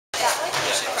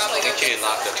Make sure you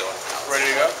lock the door. Ready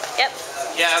to go? Yep.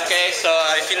 Yeah, okay, so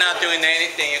if you're not doing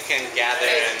anything, you can gather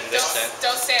and listen.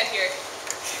 Don't stand here.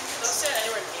 Don't stand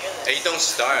anywhere near this. You don't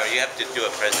start, you have to do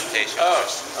a presentation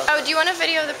first. Oh, do you want a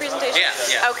video of the presentation?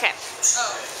 Yeah. Okay.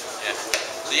 Oh. Yeah.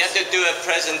 So you have to do a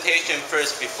presentation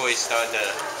first before you start the...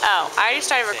 Oh, I already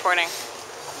started recording.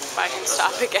 But I can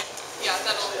stop again. Yeah,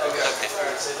 that'll...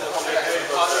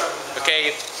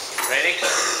 Okay, ready?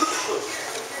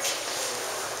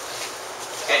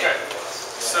 Okay.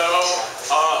 So,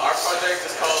 our project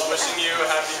is called Wishing You a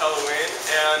Happy Halloween,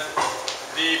 and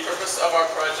the purpose of our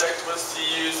project was to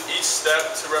use each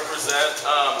step to represent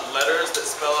letters that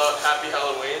spell out Happy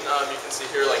Halloween. You can see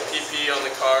here like PP on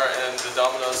the car, and the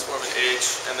dominoes form an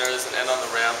H, and there is an N on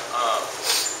the ramp.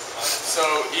 So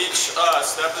each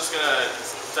step is going to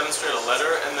demonstrate a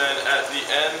letter, and then at the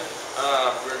end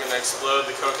we're going to explode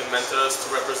the Coke and Mentos to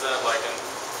represent like an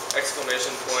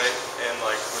exclamation point and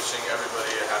like wishing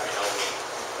everybody a happy Halloween.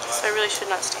 So I really should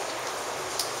not stand.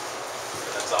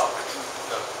 That's all?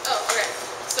 No. Oh, okay.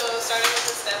 So starting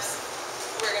with the steps,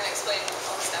 we're gonna explain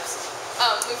all the steps.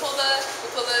 We pull the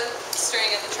string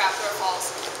and the trapdoor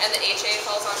falls, and the HA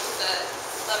falls onto the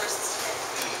lever system,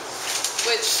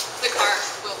 which the car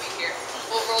will be here.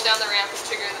 We'll roll down the ramp and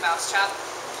trigger the mouse trap,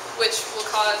 which will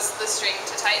cause the string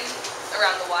to tighten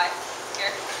around the Y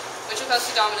here, which will cause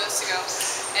the dominoes to go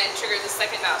and trigger the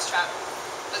second mouse trap.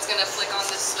 That's gonna flick on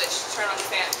this switch to turn on the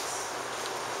fan.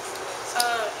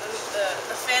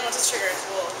 The fan, once it's triggered,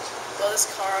 will blow this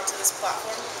car onto this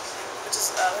platform, which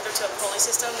is hooked up to a pulley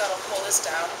system that'll pull this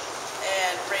down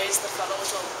and raise the funnel,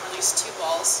 which will release two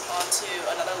balls onto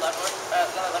another lever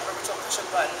which will push a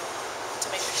button to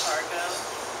make the car go.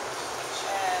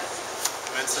 And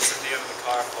then since the name of the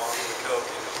car falls in the Coke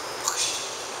and it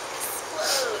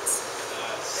explodes.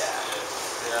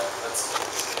 Yeah,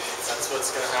 that's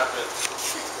what's gonna happen.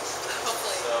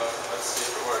 Hopefully. So let's see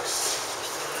if it works.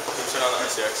 You can turn on the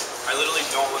RCX. I literally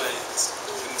don't want to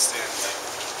stand.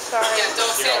 Sorry. Yeah,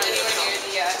 don't stand anywhere near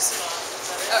the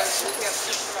oh, yep.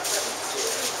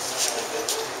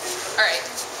 Alright.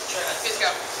 Good to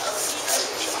go.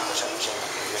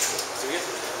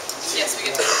 Yes, we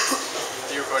get to.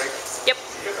 Are you recording? Yep.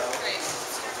 Great.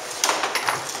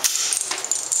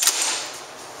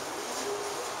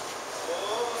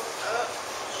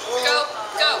 Go.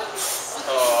 Go.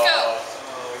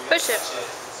 Push it.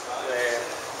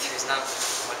 There's not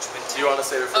much wind. Do you want to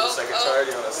save it for the second try? Or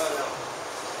do you want to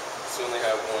only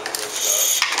have one good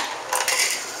shot?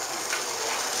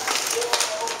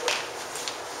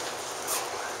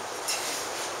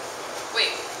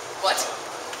 Wait, what?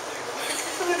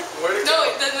 Where'd it No,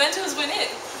 go? the Mentos went in,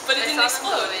 but it didn't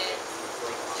explode.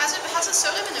 Has the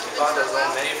soda been opened for a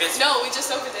while? No, we just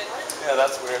opened it. Yeah,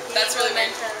 that's weird. That's really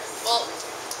weird. Well,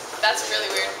 that's really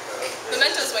weird. The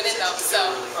Mentos went in though, so.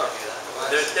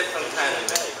 There's different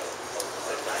kinds of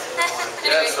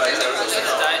Anyway, Yes, I there's no know.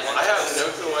 problem.